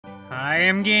I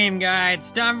am Game Guy.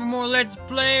 It's time for more Let's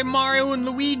Play Mario and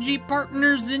Luigi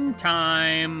Partners in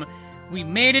Time. We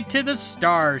made it to the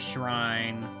Star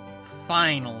Shrine.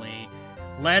 Finally.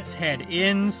 Let's head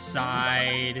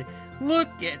inside. Look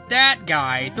at that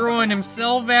guy throwing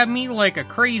himself at me like a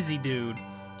crazy dude.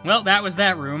 Well, that was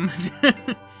that room.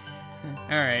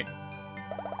 Alright.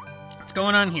 What's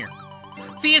going on here?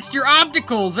 Feast your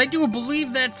opticals! I do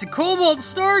believe that's a Cobalt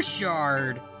Star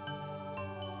Shard!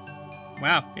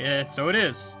 Wow, yeah, so it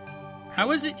is. How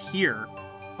is it here,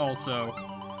 also?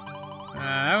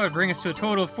 That would bring us to a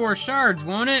total of 4 shards,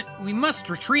 won't it? We must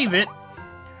retrieve it.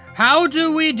 How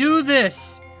do we do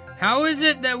this? How is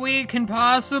it that we can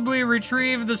possibly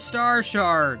retrieve the Star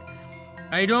Shard?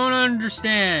 I don't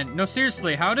understand. No,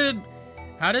 seriously, how did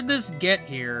this get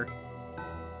here?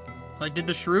 Like, did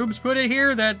the Shroobs put it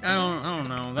here? I don't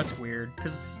know. That's weird,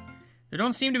 because there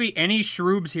don't seem to be any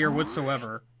Shroobs here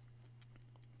whatsoever.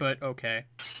 But, okay.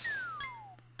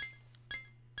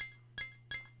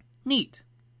 Neat.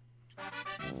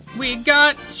 We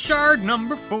got shard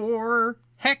number 4.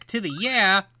 Heck to the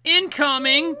yeah.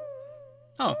 Incoming!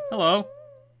 Oh, hello.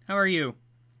 How are you?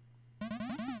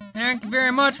 Thank you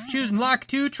very much for choosing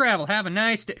Lakitu Travel. Have a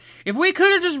nice day. If we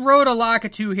could have just rode a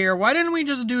Lakitu here, why didn't we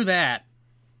just do that?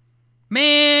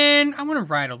 Man, I want to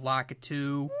ride a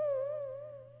Lakitu.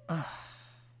 Ugh.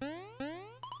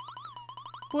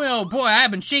 Well, boy,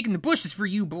 I've been shaking the bushes for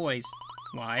you boys.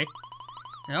 Why?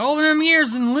 Now, all them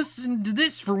years and listened to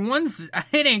this for once,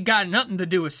 it ain't got nothing to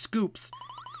do with scoops.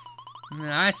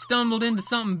 I stumbled into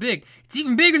something big. It's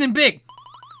even bigger than big.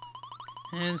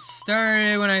 And it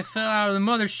started when I fell out of the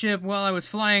mothership while I was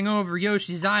flying over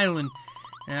Yoshi's Island.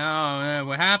 Now,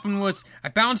 what happened was I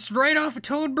bounced right off of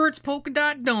Toadbert's polka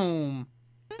dot dome.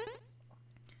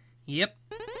 Yep.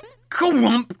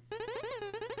 Kwump!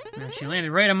 She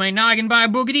landed right on my noggin by a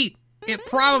boogity. It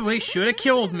probably should have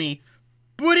killed me,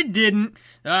 but it didn't.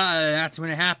 That's when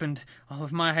it happened. All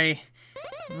of my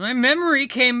memory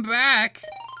came back.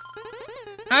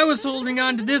 I was holding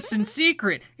on to this in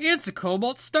secret. It's a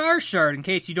Cobalt Star Shard, in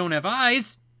case you don't have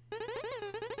eyes.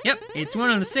 Yep, it's one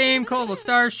of the same Cobalt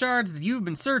Star Shards that you've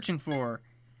been searching for.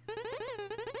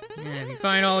 And if you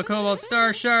find all the Cobalt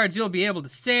Star Shards, you'll be able to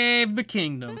save the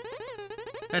kingdom.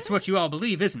 That's what you all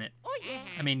believe, isn't it?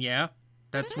 I mean, yeah,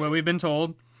 that's what we've been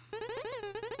told.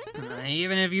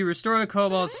 Even if you restore the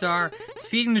Cobalt Star,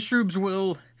 defeating the Shroobs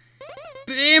will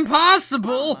be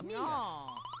impossible!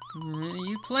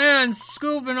 You plan on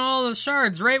scooping all the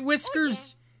shards, right,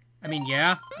 Whiskers? I mean,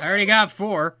 yeah, I already got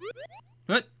 4.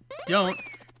 But, don't!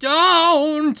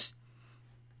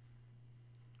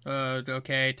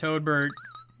 Okay, Toadbert.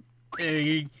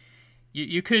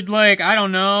 You could, like, I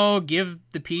don't know, give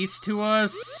the piece to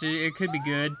us? It could be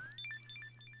good.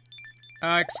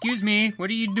 Excuse me,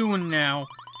 what are you doing now?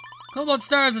 Cobalt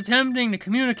Star is attempting to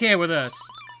communicate with us.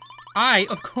 I,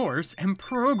 of course, am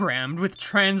programmed with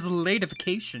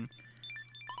translatification.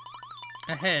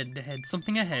 Ahead,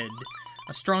 something ahead.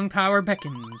 A strong power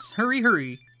beckons. Hurry,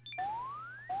 hurry.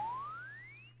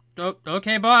 Oh,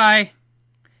 okay, bye.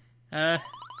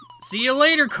 See you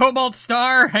later, Cobalt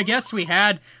Star. I guess we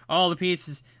had all the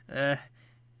pieces.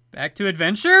 Back to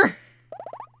adventure?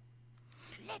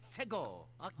 Let's go.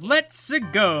 Okay. Let's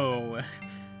go.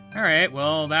 Alright,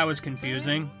 well, that was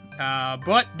confusing.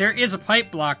 But there is a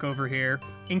pipe block over here,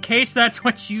 in case that's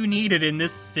what you needed in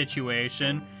this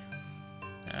situation.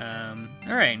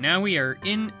 Alright, now we are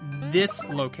in this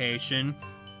location.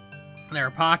 There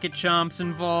are pocket chomps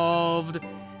involved.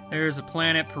 There's a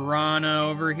planet piranha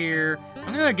over here.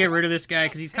 I'm gonna get rid of this guy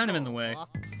because he's kind of in the way.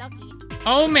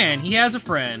 Oh man, he has a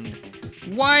friend.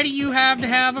 Why do you have to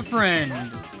have a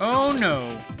friend? Oh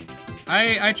no.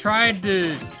 I tried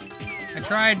to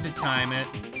time it,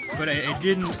 but it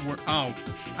didn't work. Oh,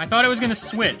 I thought it was gonna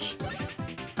switch.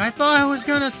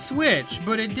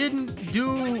 But it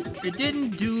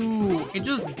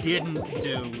just didn't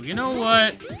do. You know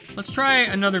what? Let's try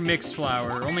another mixed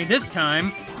flower, only this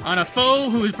time on a foe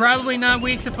who is probably not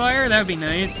weak to fire. That'd be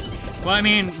nice. Well, I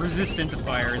mean, resistant to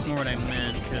fire is more what I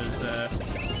meant, because,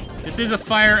 this is a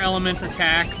fire element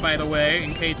attack, by the way,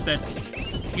 in case that's,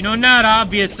 you know, not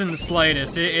obvious in the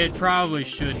slightest. It probably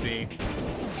should be.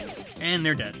 And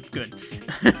they're dead. Good.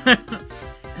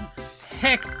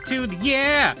 Heck to the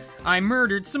yeah! I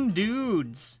murdered some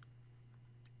dudes.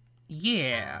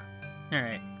 Yeah.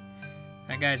 Alright.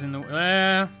 That guy's in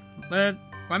the...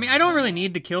 I mean, I don't really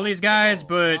need to kill these guys,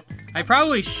 but I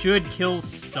probably should kill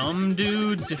some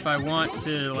dudes if I want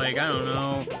to, like, I don't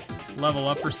know, level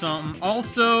up or something.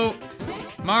 Also,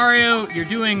 Mario, you're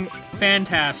doing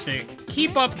fantastic.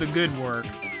 Keep up the good work.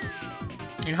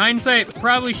 In hindsight,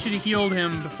 probably should have healed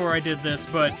him before I did this,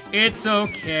 but it's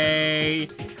okay.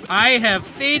 I have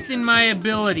faith in my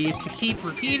abilities to keep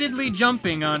repeatedly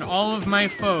jumping on all of my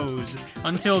foes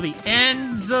until the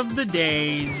ends of the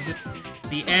days.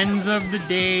 The ends of the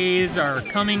days are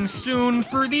coming soon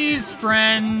for these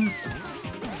friends.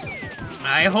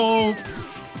 I hope.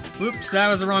 Whoops, that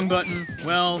was the wrong button.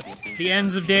 Well, the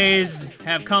ends of days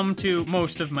have come to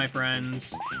most of my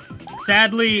friends.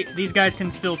 Sadly, these guys can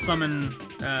still summon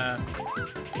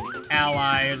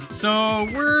allies, so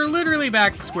we're literally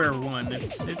back to square one.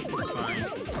 It's fine.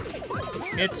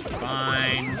 It's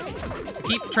fine. I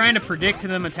keep trying to predict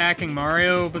them attacking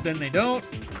Mario, but then they don't.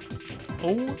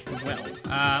 Oh,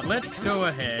 well. Let's go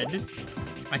ahead.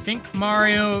 I think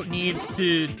Mario needs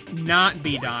to not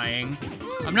be dying.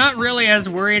 I'm not really as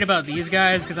worried about these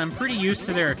guys, because I'm pretty used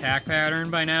to their attack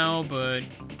pattern by now, but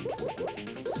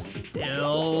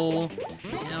still...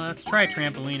 Yeah, let's try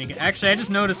Trampoline again. Actually, I just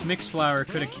noticed Mixflower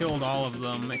could have killed all of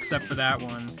them, except for that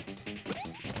one.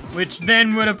 Which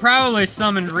then would have probably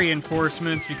summoned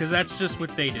reinforcements, because that's just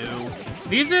what they do.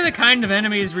 These are the kind of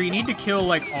enemies where you need to kill,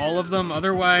 like, all of them,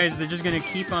 otherwise they're just gonna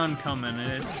keep on coming.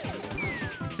 It's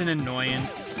an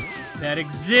annoyance that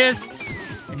exists,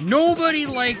 and nobody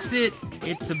likes it.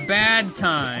 It's a bad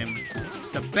time.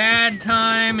 It's a bad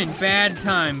time in Bad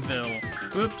Timeville.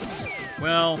 Oops.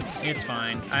 Well, it's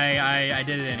fine. I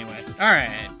did it anyway.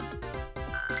 Alright.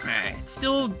 Alright.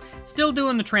 Still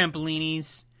doing the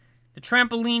trampolinis. The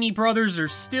Trampolini brothers are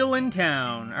still in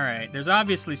town. Alright, there's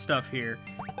obviously stuff here.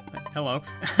 Hello.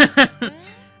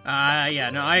 Yeah,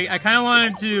 no, I kind of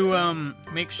wanted to,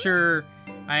 make sure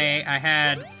I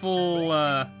had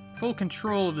full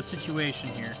control of the situation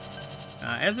here.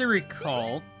 As I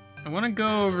recall, I want to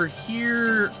go over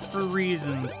here for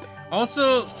reasons.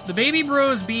 Also, the baby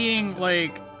bros being,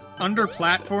 like, under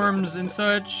platforms and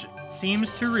such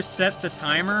seems to reset the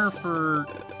timer for,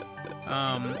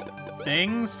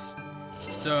 things.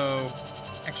 So,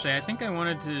 actually, I think I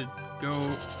wanted to go...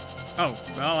 Oh,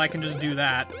 well, I can just do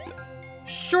that.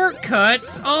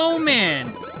 Shortcuts? Oh,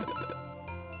 man!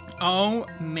 Oh,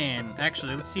 man.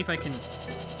 Actually, let's see if I can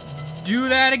do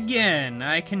that again.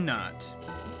 I cannot.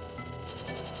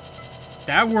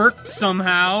 That worked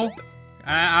somehow.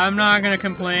 I'm not gonna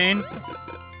complain.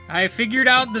 I figured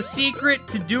out the secret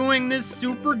to doing this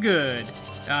super good.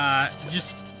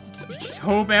 Just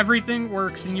hope everything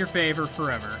works in your favor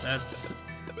forever. That's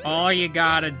all you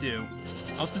gotta do.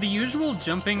 Also, the usual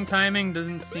jumping timing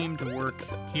doesn't seem to work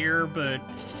here, but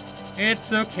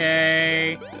it's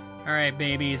okay. Alright,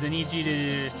 babies, I need you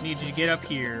to get up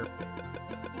here.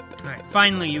 Alright,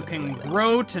 finally, you can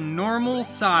grow to normal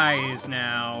size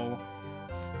now.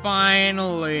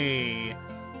 Finally.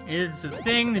 It's a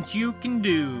thing that you can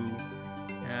do.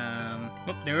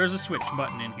 Oh, there's a switch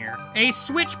button in here. A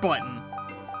switch button!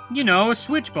 You know, a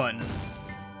switch button.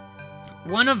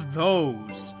 One of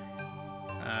those.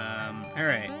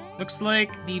 Alright. Looks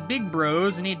like the big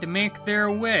bros need to make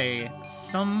their way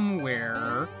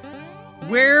somewhere.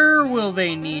 Where will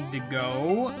they need to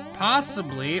go?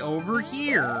 Possibly over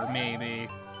here, maybe.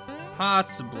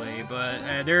 Possibly, but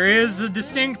there is a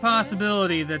distinct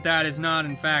possibility that that is not,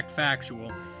 in fact,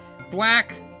 factual.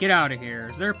 Thwack, get out of here.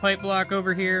 Is there a pipe block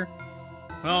over here?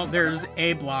 Well, there's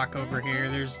a block over here.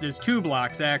 There's two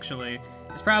blocks, actually.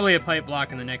 There's probably a pipe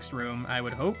block in the next room, I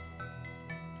would hope.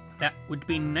 That would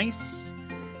be nice,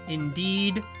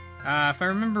 indeed. If I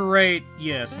remember right,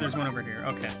 yes, there's one over here.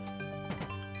 Okay.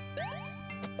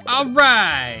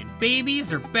 Alright!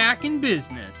 Babies are back in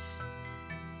business.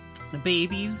 The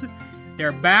babies,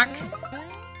 they're back,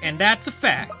 and that's a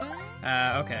fact.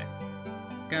 Okay.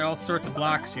 Got all sorts of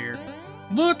blocks here.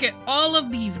 Look at all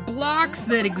of these blocks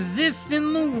that exist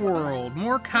in the world.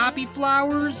 More copy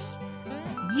flowers?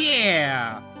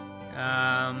 Yeah!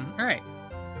 Alright.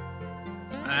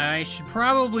 I should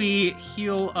probably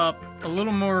heal up a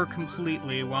little more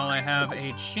completely while I have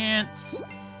a chance.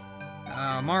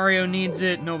 Mario needs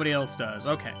it, nobody else does.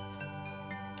 Okay.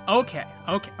 Okay.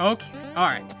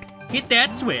 Alright. Hit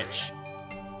that switch.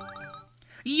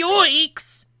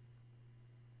 Yoinks!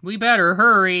 We better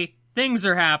hurry. Things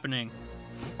are happening.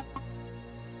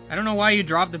 I don't know why you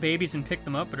dropped the babies and picked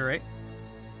them up, but alright.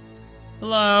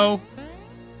 Hello?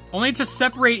 Only to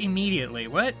separate immediately.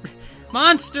 What?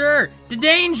 Monster! The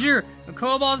danger! A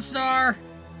cobalt star!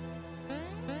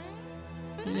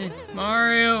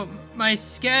 Mario, my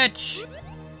sketch!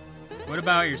 What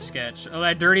about your sketch? Oh,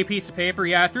 that dirty piece of paper?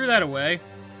 Yeah, I threw that away.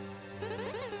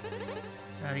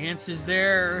 The answer's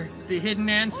there. The hidden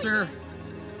answer.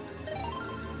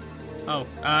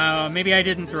 Oh, maybe I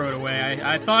didn't throw it away.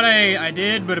 I thought I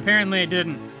did, but apparently I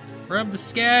didn't. Rub the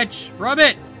sketch. Rub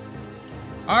it!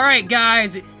 Alright,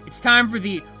 guys, it's time for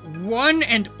the one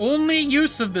and only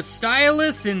use of the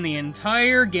stylus in the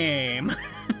entire game.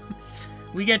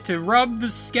 We get to rub the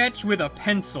sketch with a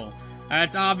pencil.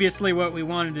 That's obviously what we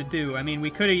wanted to do. I mean,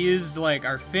 we could have used, like,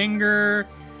 our finger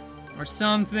or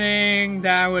something.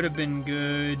 That would have been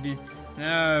good.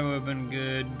 That would have been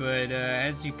good, but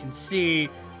as you can see,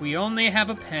 we only have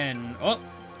a pen. Oh,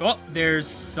 there's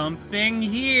something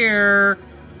here.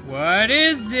 What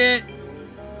is it?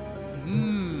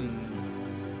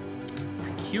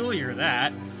 Peculiar,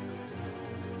 that.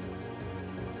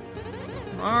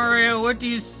 Mario, what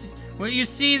you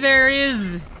see there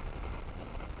is...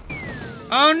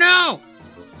 Oh no!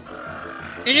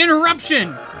 An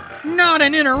interruption! Not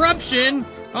an interruption!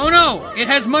 Oh no, it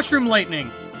has mushroom lightning.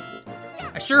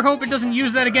 I sure hope it doesn't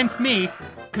use that against me,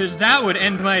 because that would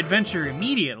end my adventure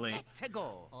immediately.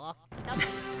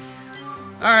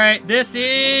 Alright, this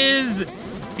is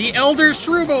the Elder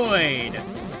Shrooboid.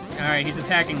 Alright, he's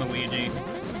attacking Luigi.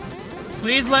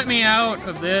 Please let me out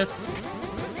of this.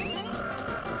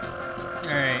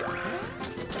 Alright.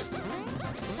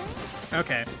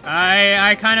 Okay.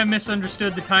 I kind of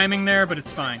misunderstood the timing there, but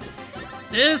it's fine.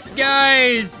 This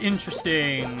guy's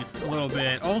interesting a little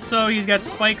bit. Also, he's got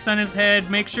spikes on his head.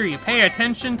 Make sure you pay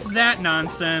attention to that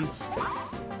nonsense.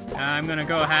 I'm gonna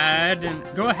go ahead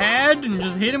and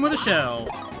just hit him with a shell.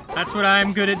 That's what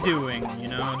I'm good at doing, you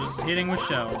know, just hitting with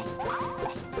shells.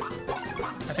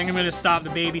 I think I'm gonna stop the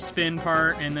baby spin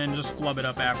part and then just flub it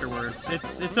up afterwards.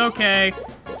 It's okay.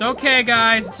 It's okay,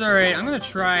 guys. It's alright. I'm gonna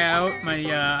try out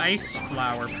my ice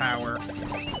flower power.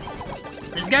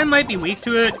 This guy might be weak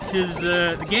to it, because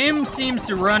the game seems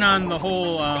to run on the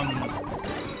whole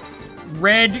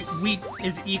red weak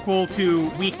is equal to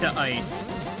weak to ice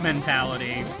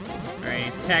mentality. Alright,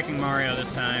 he's attacking Mario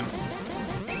this time.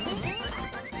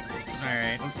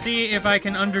 Alright, let's see if I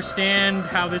can understand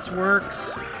how this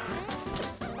works.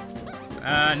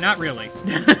 Not really.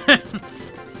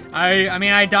 I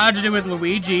mean, I dodged it with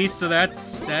Luigi, so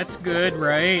that's good,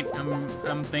 right?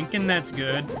 I'm thinking that's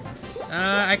good.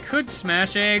 I could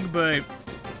Smash Egg, but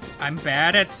I'm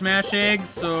bad at Smash Egg,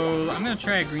 so I'm gonna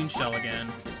try a Green Shell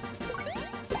again.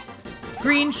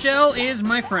 Green Shell is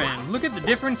my friend. Look at the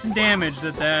difference in damage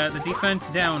that the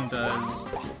defense down does.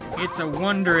 It's a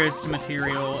wondrous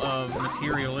material of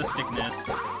materialisticness.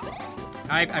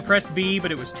 I pressed B,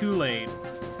 but it was too late.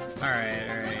 Alright.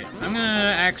 I'm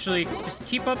gonna actually just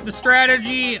keep up the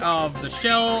strategy of the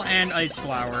shell and ice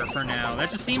flower for now.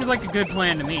 That just seems like a good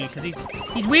plan to me, because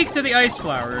he's weak to the ice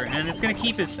flower, and it's gonna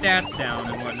keep his stats down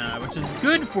and whatnot, which is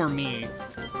good for me.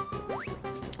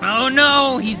 Oh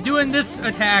no! He's doing this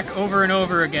attack over and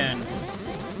over again.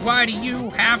 Why do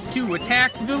you have to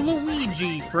attack the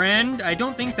Luigi, friend? I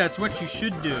don't think that's what you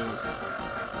should do.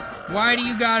 Why do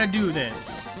you gotta do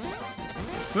this?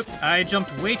 Whoop, I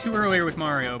jumped way too earlier with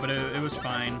Mario, but it was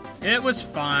fine. It was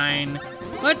fine.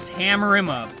 Let's hammer him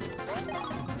up.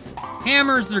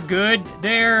 Hammers are good.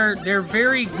 They're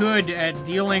very good at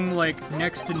dealing, like,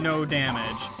 next to no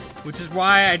damage, which is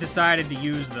why I decided to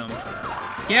use them.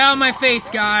 Get out of my face,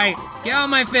 guy! Get out of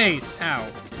my face! Ow.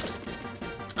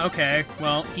 Okay,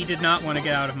 well, he did not want to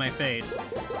get out of my face.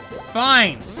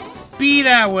 Fine! Be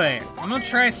that way! I'm gonna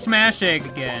try Smash Egg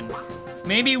again.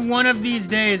 Maybe one of these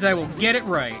days I will get it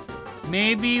right.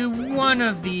 Maybe one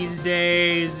of these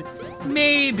days.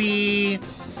 Maybe.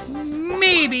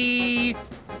 Maybe.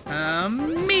 I've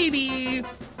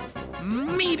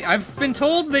been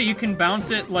told that you can bounce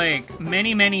it, like,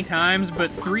 many times, but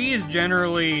 3 is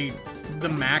generally the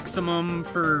maximum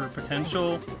for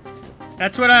potential.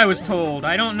 That's what I was told.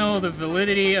 I don't know the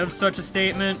validity of such a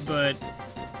statement, but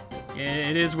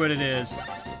it is what it is.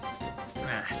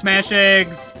 Smash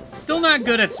Eggs. Still not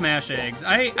good at Smash Eggs.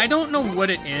 I don't know what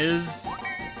it is.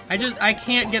 I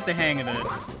can't get the hang of it.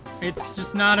 It's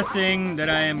just not a thing that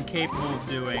I am capable of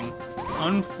doing.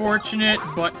 Unfortunate,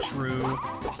 but true.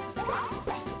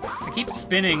 I keep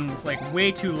spinning, like,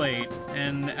 way too late,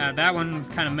 and that one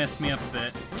kind of messed me up a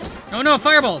bit. Oh no,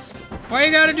 fireballs! Why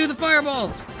you gotta do the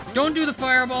fireballs? Don't do the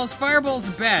fireballs. Fireballs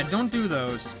are bad. Don't do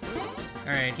those.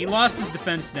 Alright, he lost his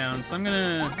defense down, so I'm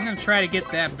gonna try to get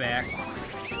that back.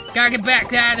 Gotta get back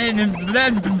that and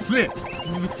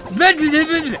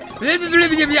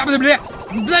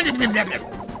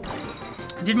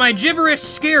Did my gibberish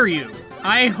scare you?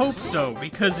 I hope so,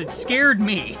 because it scared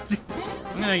me.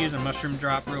 I'm gonna use a mushroom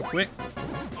drop real quick.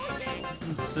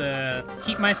 Let's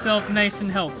keep myself nice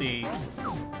and healthy.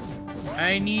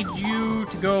 I need you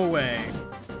to go away.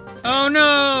 Oh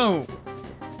no!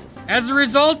 As a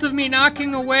result of me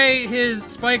knocking away his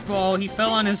spike ball, he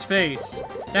fell on his face.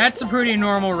 That's a pretty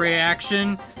normal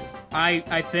reaction,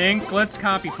 I think. Let's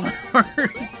copy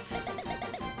flower.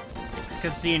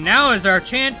 Because, see, now is our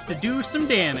chance to do some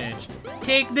damage.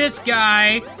 Take this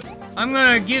guy. I'm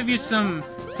gonna give you some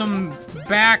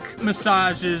back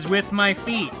massages with my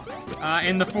feet.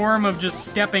 In the form of just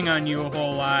stepping on you a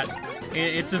whole lot.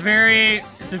 It's a very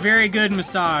good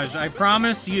massage. I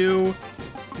promise you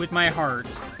with my heart.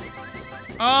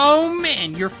 Oh,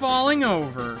 man, you're falling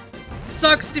over.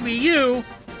 Sucks to be you,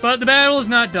 but the battle is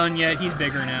not done yet. He's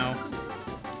bigger now.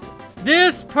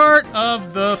 This part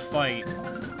of the fight.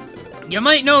 You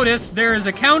might notice there is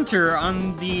a counter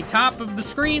on the top of the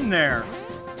screen there.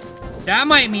 That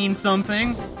might mean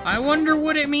something. I wonder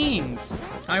what it means.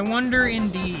 I wonder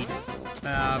indeed.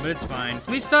 But it's fine.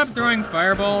 Please stop throwing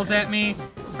fireballs at me.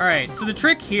 Alright, so the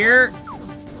trick here,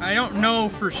 I don't know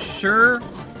for sure,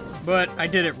 but I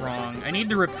did it wrong. I need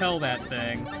to repel that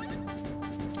thing.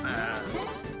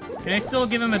 Can I still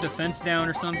give him a defense down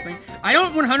or something? I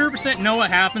don't 100% know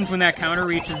what happens when that counter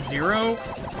reaches 0.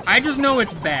 I just know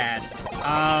it's bad.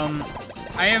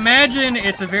 I imagine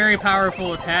it's a very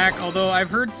powerful attack, although I've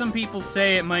heard some people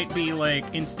say it might be, like,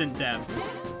 instant death.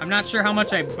 I'm not sure how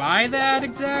much I buy that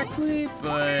exactly,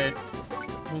 but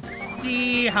we'll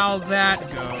see how that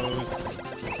goes,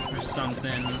 or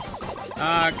something.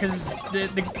 Cause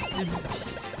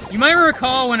you might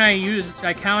recall when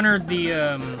I countered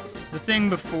the thing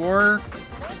before.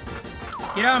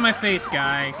 Get out of my face,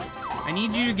 guy. I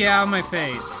need you to get out of my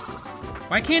face.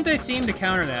 Why can't I seem to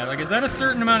counter that? Like, is that a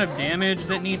certain amount of damage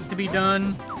that needs to be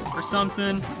done, or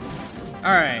something?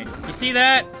 Alright, you see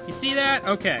that? You see that?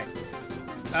 Okay.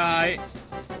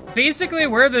 Basically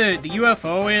where the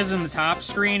UFO is in the top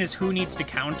screen is who needs to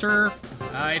counter.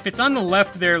 If it's on the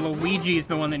left there, Luigi's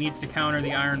the one that needs to counter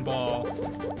the iron ball.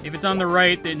 If it's on the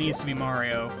right, it needs to be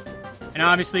Mario. And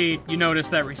obviously, you notice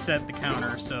that reset the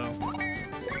counter, so...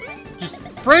 just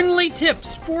friendly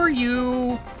tips for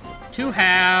you to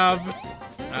have.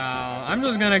 I'm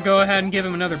just gonna go ahead and give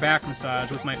him another back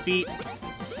massage with my feet.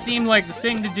 Seemed like the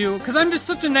thing to do, because I'm just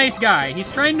such a nice guy.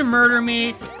 He's trying to murder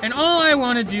me, and all I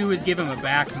want to do is give him a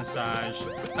back massage.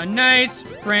 A nice,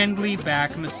 friendly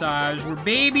back massage where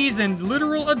babies and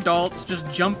literal adults just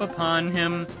jump upon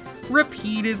him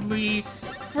repeatedly,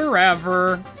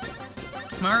 forever.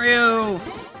 Mario,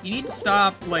 you need to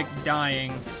stop, like,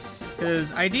 dying.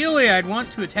 Because ideally I'd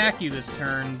want to attack you this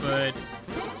turn, but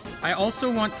I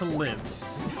also want to live.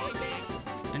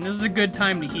 And this is a good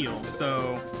time to heal,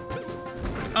 so...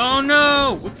 Oh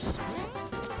no! Whoops.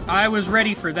 I was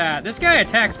ready for that. This guy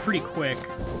attacks pretty quick.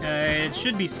 It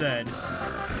should be said.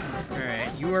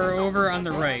 Alright, you are over on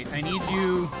the right. I need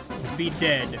you to be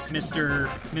dead, Mr.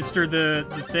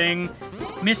 the Thing.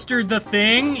 Mr. the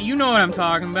Thing? You know what I'm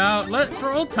talking about.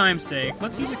 For old time's sake,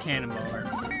 let's use a cannonballer.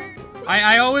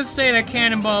 I always say that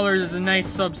cannonballer is a nice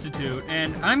substitute,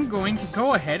 and I'm going to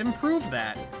go ahead and prove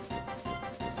that.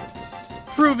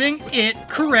 Proving it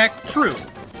correct true.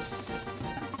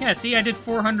 Yeah, see, I did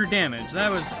 400 damage.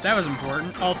 That was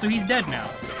important. Also, he's dead now.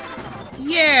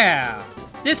 Yeah!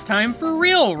 This time for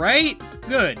real, right?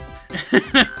 Good.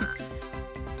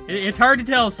 It's hard to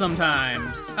tell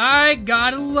sometimes. I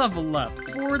gotta level up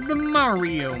for the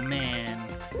Mario Man.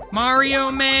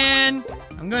 Mario Man,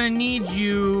 I'm gonna need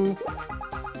you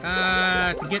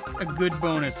to get a good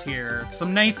bonus here.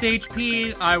 Some nice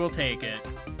HP, I will take it.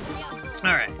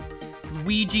 Alright.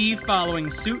 Luigi following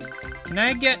suit. Can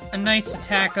I get a nice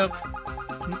attack up?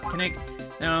 Can I?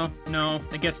 No,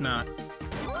 I guess not.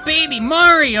 Baby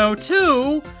Mario,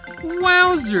 too?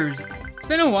 Wowzers. It's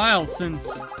been a while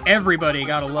since everybody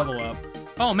got a level up.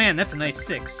 Oh man, that's a nice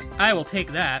 6. I will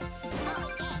take that.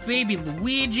 Baby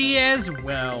Luigi as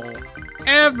well.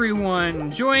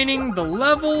 Everyone joining the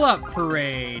level up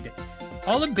parade.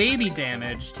 All the baby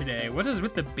damage today. What is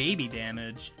with the baby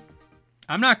damage?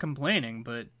 I'm not complaining,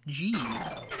 but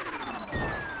jeez.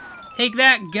 Take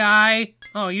that, guy!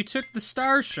 Oh, you took the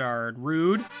star shard.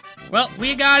 Rude. Well,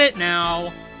 we got it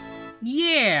now.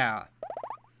 Yeah!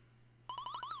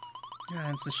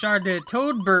 It's the shard that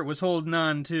Toadbert was holding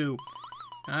on to.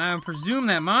 I presume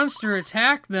that monster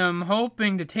attacked them,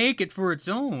 hoping to take it for its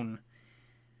own.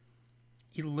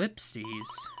 Ellipses.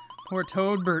 Poor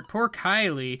Toadbert, poor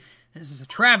Kylie. This is a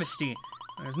travesty.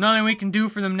 There's nothing we can do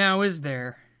for them now, is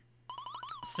there?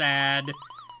 Sad.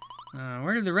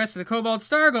 Where did the rest of the Cobalt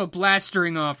Star go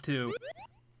blastering off to?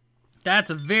 That's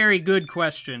a very good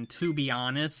question, to be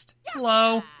honest.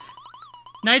 Hello.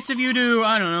 Nice of you to,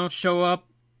 I don't know, show up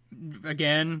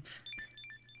again.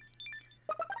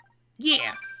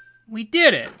 Yeah, we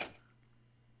did it.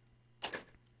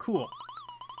 Cool.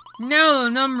 Now the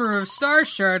number of star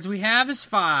shards we have is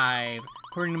 5.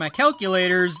 According to my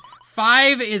calculators,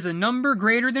 5 is a number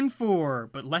greater than 4,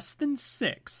 but less than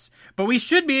 6. But we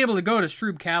should be able to go to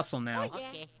Shroob Castle now.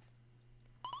 Okay.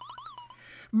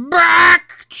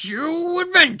 Back to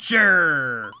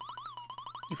adventure!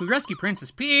 If we rescue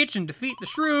Princess Peach and defeat the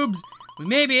Shroobs, we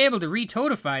may be able to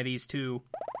re-toadify these two.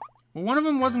 Well, one of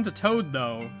them wasn't a toad,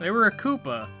 though. They were a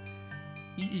Koopa.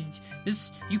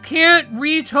 You can't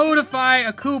re-toadify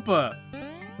a Koopa.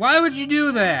 Why would you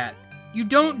do that? You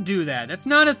don't do that. That's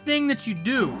not a thing that you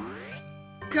do.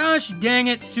 Gosh dang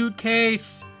it,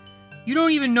 Suitcase. You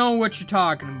don't even know what you're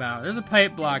talking about. There's a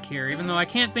pipe block here, even though I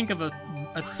can't think of a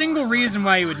single reason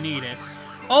why you would need it.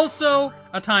 Also,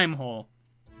 a time hole.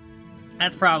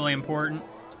 That's probably important.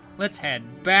 Let's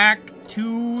head back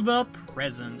to the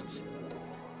present.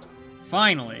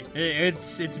 Finally.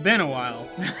 It's been a while.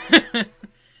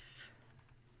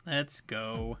 Let's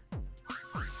go.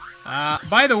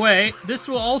 By the way, this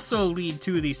will also lead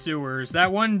to the sewers.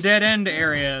 That one dead-end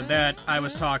area that I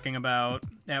was talking about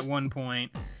at one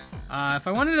point. If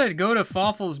I wanted to go to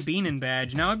Fawful's Bean and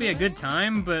Badge, now would be a good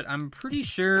time, but I'm pretty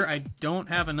sure I don't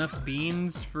have enough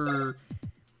beans for...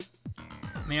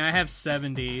 I mean, I have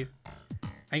 70.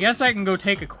 I guess I can go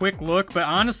take a quick look, but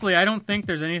honestly, I don't think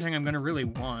there's anything I'm gonna really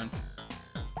want.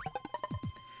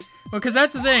 Well, because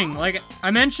that's the thing, like,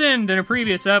 I mentioned in a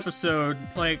previous episode,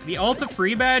 like, the Alta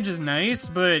Free badge is nice,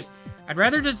 but I'd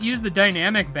rather just use the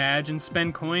Dynamic badge and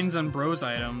spend coins on bros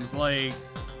items, like...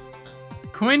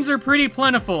 Coins are pretty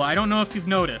plentiful, I don't know if you've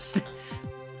noticed.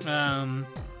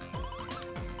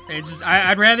 It's just,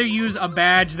 I'd rather use a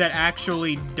badge that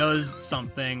actually does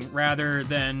something, rather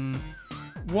than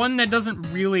one that doesn't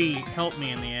really help me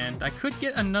in the end. I could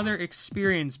get another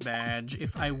experience badge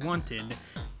if I wanted.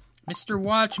 Mr.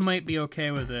 Watch might be okay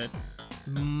with it.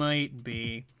 Might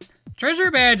be.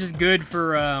 Treasure badge is good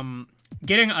for,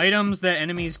 getting items that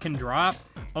enemies can drop.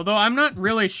 Although I'm not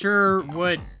really sure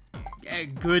what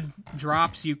good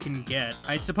drops you can get.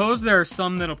 I suppose there are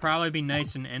some that'll probably be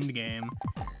nice in endgame.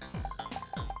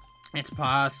 It's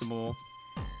possible.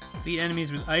 Beat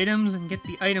enemies with items and get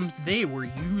the items they were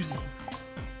using.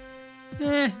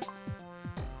 Yeah,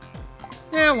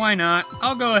 why not?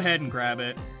 I'll go ahead and grab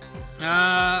it.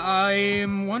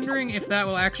 I'm wondering if that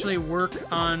will actually work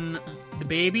on the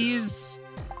babies,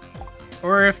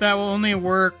 or if that will only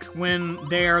work when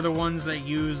they are the ones that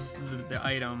use the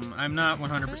item. I'm not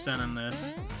 100% on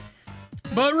this.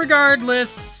 But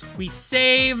regardless, we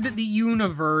saved the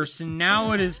universe, and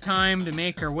now it is time to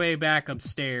make our way back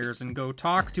upstairs and go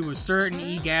talk to a certain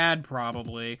Egad,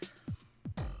 probably.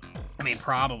 I mean,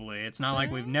 probably. It's not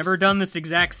like we've never done this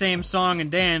exact same song and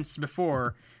dance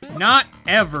before. Not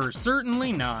ever.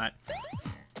 Certainly not.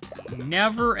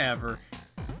 Never, ever.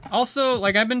 Also,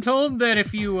 like, I've been told that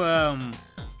if you,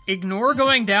 ignore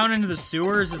going down into the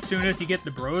sewers as soon as you get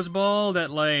the Bros Ball,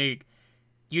 that, like,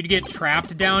 you'd get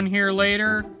trapped down here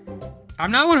later.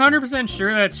 I'm not 100%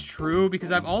 sure that's true,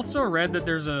 because I've also read that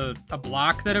there's a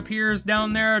block that appears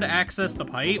down there to access the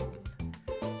pipe.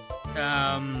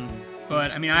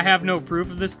 But, I mean, I have no proof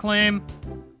of this claim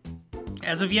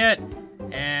as of yet.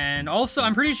 And also,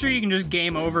 I'm pretty sure you can just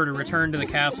game over to return to the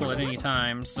castle at any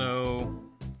time, so...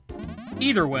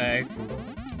 Either way,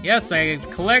 yes, I've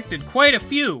collected quite a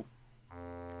few.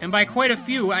 And by quite a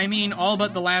few, I mean all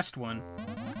but the last one.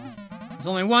 There's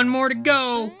only one more to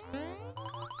go.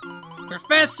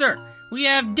 Professor, we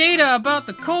have data about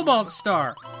the Cobalt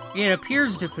Star. It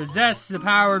appears to possess the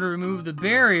power to remove the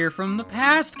barrier from the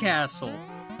past castle.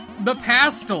 The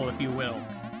pastel, if you will.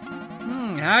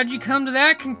 How'd you come to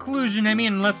that conclusion? I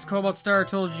mean, unless the Cobalt Star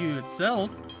told you itself.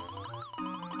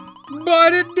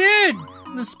 But it did!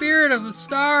 The spirit of the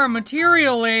star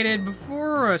materialized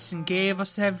before us and gave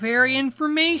us that very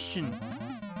information.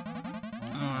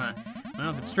 Well,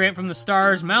 if it's straight from the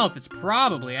star's mouth, it's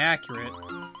probably accurate.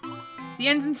 The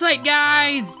end's in sight,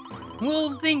 guys!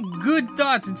 We'll think good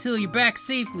thoughts until you're back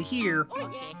safely here.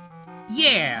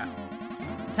 Yeah!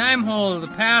 The time hole of the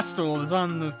pastel is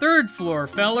on the 3rd floor,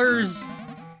 fellers.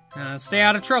 Stay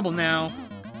out of trouble now.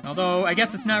 Although, I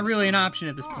guess it's not really an option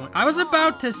at this point. I was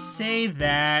about to say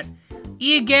that.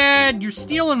 Egad, you're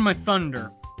stealing my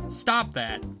thunder. Stop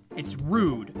that. It's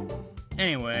rude.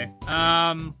 Anyway,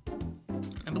 I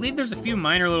believe there's a few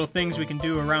minor little things we can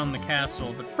do around the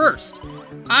castle, but first,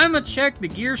 I'm gonna check the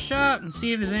gear shop and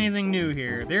see if there's anything new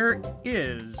here. There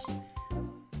is.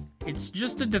 It's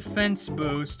just a defense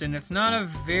boost, and it's not a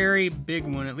very big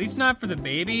one, at least not for the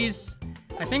babies.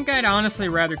 I think I'd honestly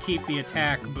rather keep the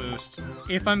attack boost,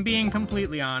 if I'm being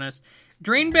completely honest.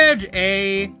 Drain Badge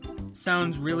A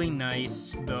sounds really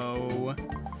nice, though.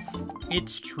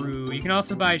 It's true. You can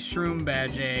also buy Shroom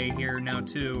Badge A here now,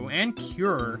 too. And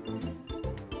Cure.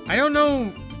 I don't know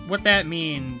what that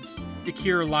means, to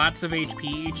cure lots of HP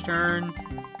each turn.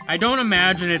 I don't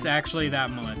imagine it's actually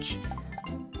that much.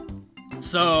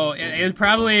 So, it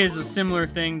probably is a similar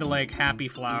thing to, like, Happy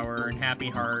Flower and Happy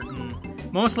Heart,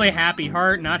 and mostly Happy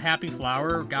Heart, not Happy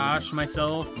Flower. Gosh,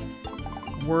 myself.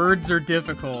 Words are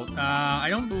difficult. I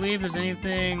don't believe there's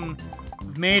anything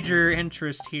of major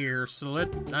interest here, so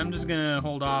I'm just gonna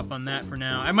hold off on that for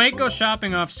now. I might go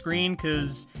shopping off screen,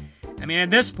 because, I mean, at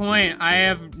this point, I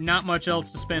have not much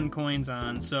else to spend coins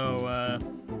on, so,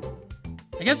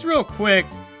 I guess real quick,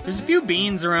 there's a few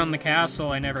beans around the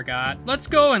castle I never got. Let's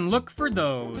go and look for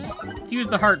those. Let's use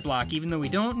the heart block, even though we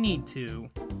don't need to.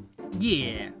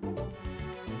 Yeah.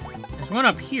 There's one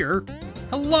up here.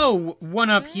 Hello, one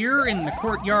up here in the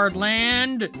courtyard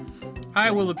land.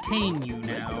 I will obtain you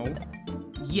now.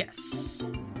 Yes.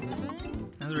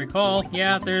 As I recall,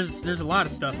 yeah, there's a lot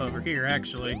of stuff over here,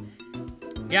 actually.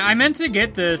 Yeah, I meant to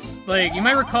get this. Like, you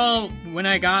might recall when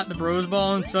I got the Bros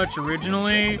Ball and such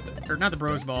originally, or not the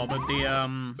Bros Ball, but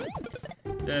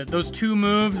those two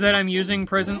moves that I'm using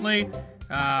presently,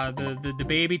 the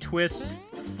baby twist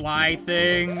fly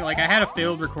thing. Like, I had a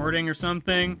failed recording or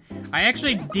something. I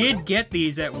actually did get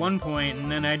these at one point,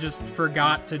 and then I just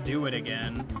forgot to do it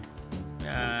again.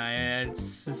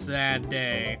 It's a sad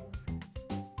day.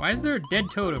 Why is there a dead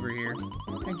toad over here?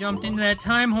 I jumped into that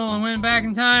time hole and went back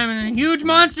in time, and a huge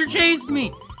monster chased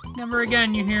me! Never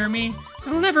again, you hear me?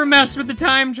 I'll never mess with the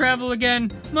time travel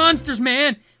again. Monsters,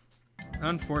 man!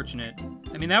 Unfortunate.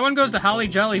 I mean, that one goes to Holly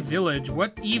Jolly Village.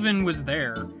 What even was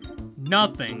there?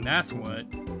 Nothing, that's what.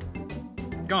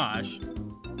 Gosh.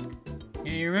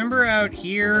 Yeah, you remember out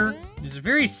here? There's a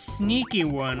very sneaky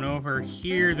one over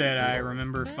here that I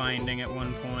remember finding at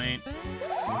one point.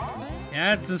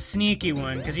 Yeah, it's a sneaky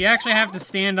one, because you actually have to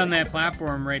stand on that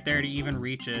platform right there to even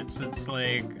reach it, so it's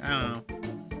like, I don't know.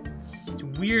 It's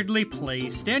weirdly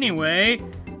placed. Anyway,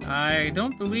 I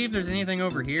don't believe there's anything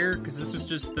over here, because this was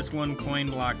just this one coin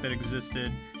block that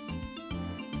existed.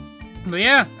 But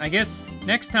yeah, I guess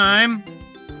next time,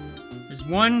 there's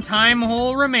one time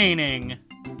hole remaining.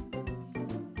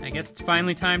 I guess it's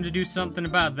finally time to do something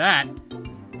about that.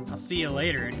 I'll see you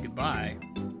later, and goodbye.